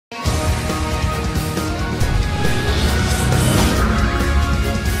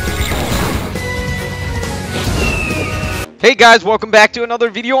Hey guys, welcome back to another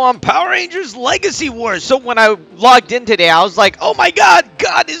video on Power Rangers Legacy Wars. So when I logged in today, I was like, oh my god,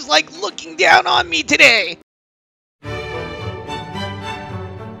 God is like looking down on me today.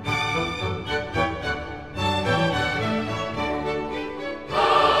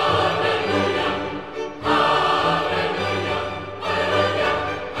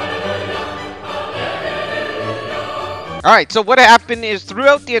 Alright, so what happened is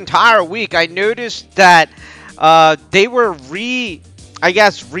throughout the entire week, I noticed that they were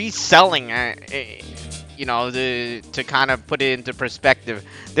reselling, to kind of put it into perspective.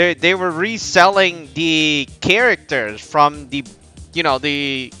 They were reselling the characters from the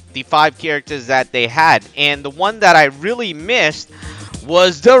 5 characters that they had, and the one that I really missed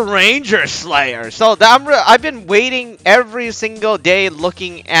was the Ranger Slayer. So I've been waiting every single day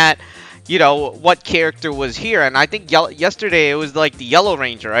looking at what character was here, and I think yesterday it was like the Yellow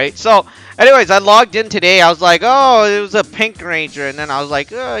Ranger, right? So anyways, I logged in today. I was like, oh, it was a Pink Ranger, and then I was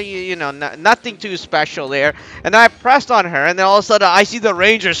like, oh, nothing too special there. And then I pressed on her, and then all of a sudden I see the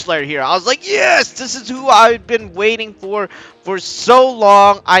Ranger Slayer here. I was like, yes, this is who I've been waiting for so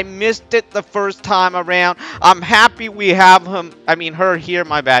long. I missed it the first time around. I'm happy we have her here,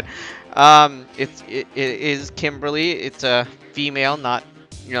 my bad. It is Kimberly. It's a female, not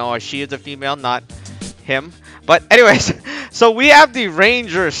she is a female, not him. But anyways, so we have the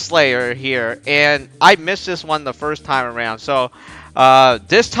Ranger Slayer here, and I missed this one the first time around. So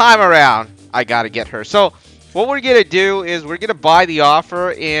this time around, I gotta get her. So what we're gonna do is we're gonna buy the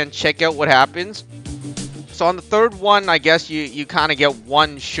offer and check out what happens. So on the third one, I guess you kind of get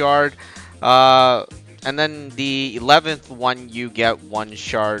 1 shard, and then the 11th one you get 1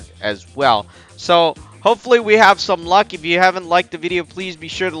 shard as well. So hopefully we have some luck. If you haven't liked the video, please be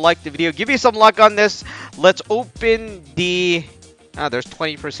sure to like the video. Give me some luck on this. Let's open the... there's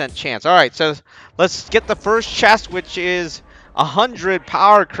 20% chance. Alright, so let's get the first chest, which is 100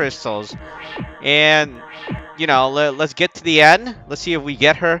 power crystals. And, let's get to the end. Let's see if we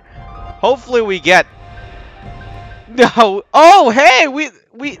get her. Hopefully we get... No! Oh, hey!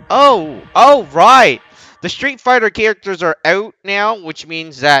 Oh, right! The Street Fighter characters are out now, which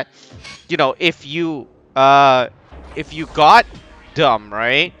means that, if you got them,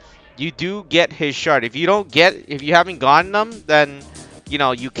 right, you do get his shard. If you haven't gotten them, then,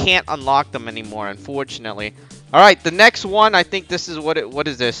 you can't unlock them anymore, unfortunately. Alright, the next one, I think this is what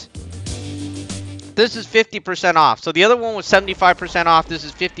is this? This is 50% off. So the other one was 75% off. This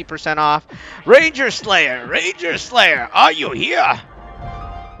is 50% off. Ranger Slayer! Ranger Slayer! Are you here?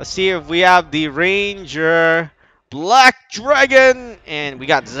 Let's see if we have the Ranger Black Dragon, and we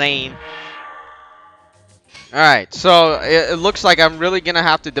got Zane. Alright, so it looks like I'm really gonna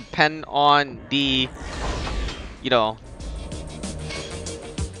have to depend on the,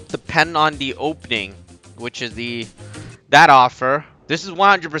 opening, which is that offer. This is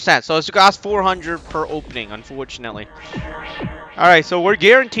 100%, so it's cost 400 per opening, unfortunately. Alright, so we're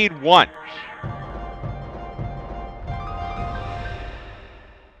guaranteed 1.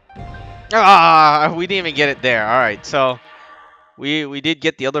 We didn't even get it there. Alright, so we did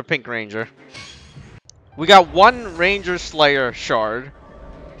get the other Pink Ranger. We got 1 Ranger Slayer shard.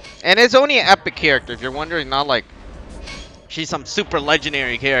 And it's only an epic character, if you're wondering, not like she's some super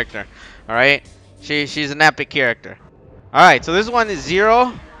legendary character. Alright? She's an epic character. Alright, so this one is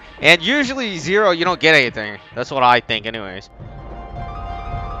 0. And usually 0, you don't get anything. That's what I think anyways.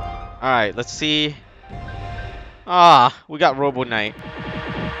 Alright, let's see. We got Robo Knight.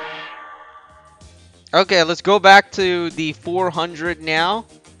 Okay, let's go back to the 400 now.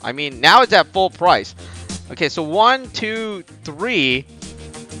 I mean, now it's at full price. Okay, so 1, 2, 3.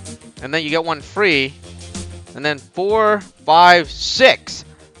 And then you get 1 free. And then 4, 5, 6.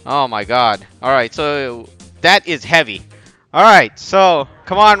 Oh my god. Alright, so that is heavy. Alright, so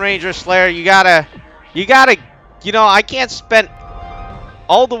come on, Ranger Slayer. You gotta, I can't spend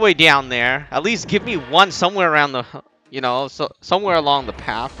all the way down there. At least give me 1 somewhere around the, somewhere along the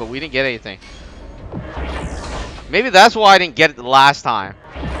path, but we didn't get anything. Maybe that's why I didn't get it the last time.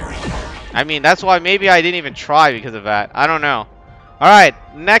 I mean, that's why maybe I didn't even try because of that. I don't know. Alright,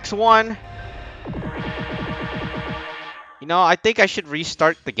 next one. I think I should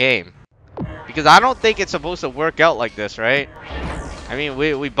restart the game. Because I don't think it's supposed to work out like this, right? I mean,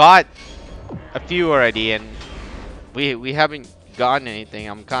 we bought a few already and we haven't gotten anything.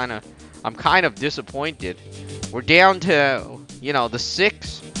 I'm kind of disappointed. We're down to, the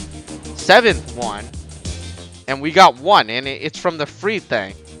 6th, 7th one. And we got 1, and it's from the free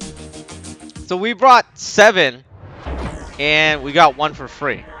thing. So we brought 7, and we got 1 for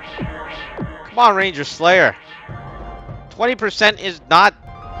free. Come on, Ranger Slayer. 20% is not,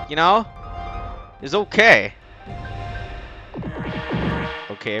 is okay.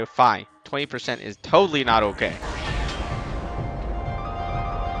 okay, fine. 20% is totally not okay.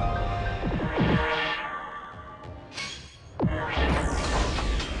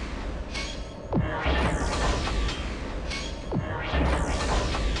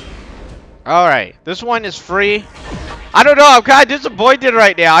 Alright, this one is free. I don't know, I'm kind of disappointed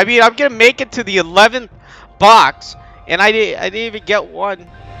right now. I mean, I'm gonna make it to the 11th box, and I didn't even get one.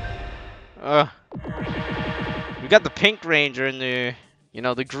 We got the pink ranger and the, you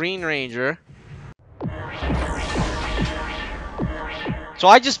know, the green ranger. So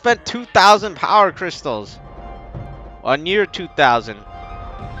I just spent 2,000 power crystals. Or near 2,000.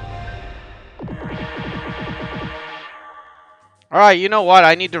 Alright, you know what?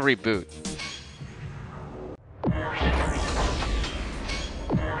 I need to reboot.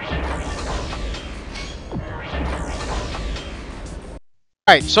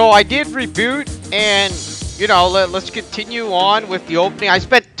 Alright, so I did reboot, and, you know, let's continue on with the opening. I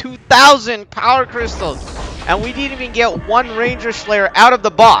spent 2,000 power crystals, and we didn't even get one Ranger Slayer out of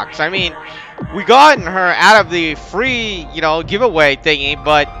the box. I mean, we gotten her out of the free, you know, giveaway thingy,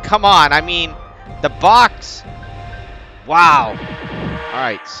 but come on, I mean, the box, wow.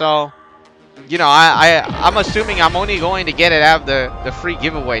 Alright, so, you know, I'm assuming I'm only going to get it out of the free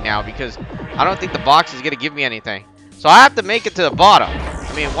giveaway now, because I don't think the box is going to give me anything. So I have to make it to the bottom.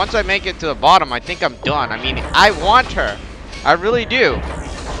 I mean, once I make it to the bottom, I think I'm done. I mean, I want her. I really do.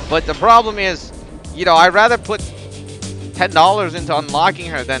 But the problem is, you know, I'd rather put $10 into unlocking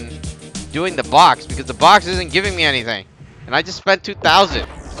her than doing the box, because the box isn't giving me anything. And I just spent 2,000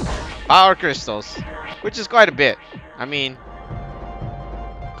 power crystals, which is quite a bit. I mean,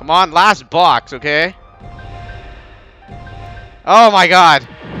 come on, last box, okay? Oh my god.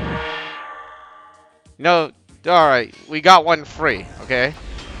 No. Alright, we got one free, okay?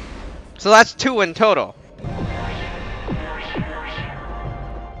 So that's 2 in total.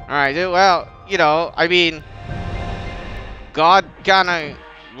 Alright, well, you know, I mean, God kinda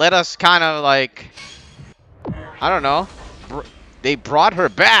let us kinda like, I don't know, they brought her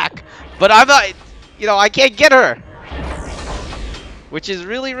back, but I'm not, you know, I can't get her. Which is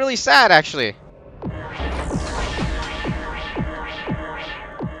really, really sad, actually.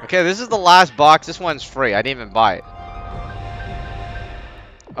 Okay, this is the last box. This one's free. I didn't even buy it.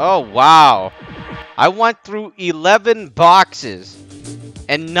 Oh, wow. I went through 11 boxes,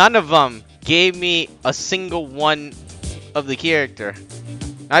 and none of them gave me a single one of the character.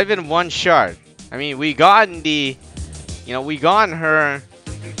 Not even one shard. I mean, we gotten the, you know, we gotten her.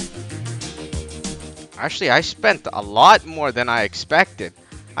 Actually, I spent a lot more than I expected.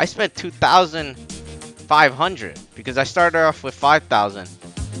 I spent 2,500 because I started off with 5,000.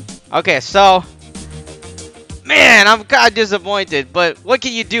 Okay, so, man, I'm kind of disappointed, but what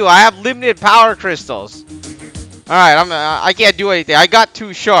can you do? I have limited power crystals. All right, I can't do anything. I got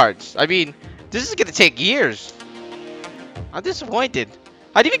 2 shards. I mean, this is gonna take years. I'm disappointed.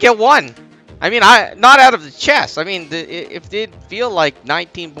 I didn't even get one. I mean, not out of the chest. I mean, it did feel like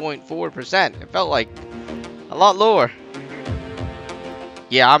 19.4%. It felt like a lot lower.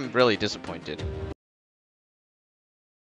 Yeah, I'm really disappointed.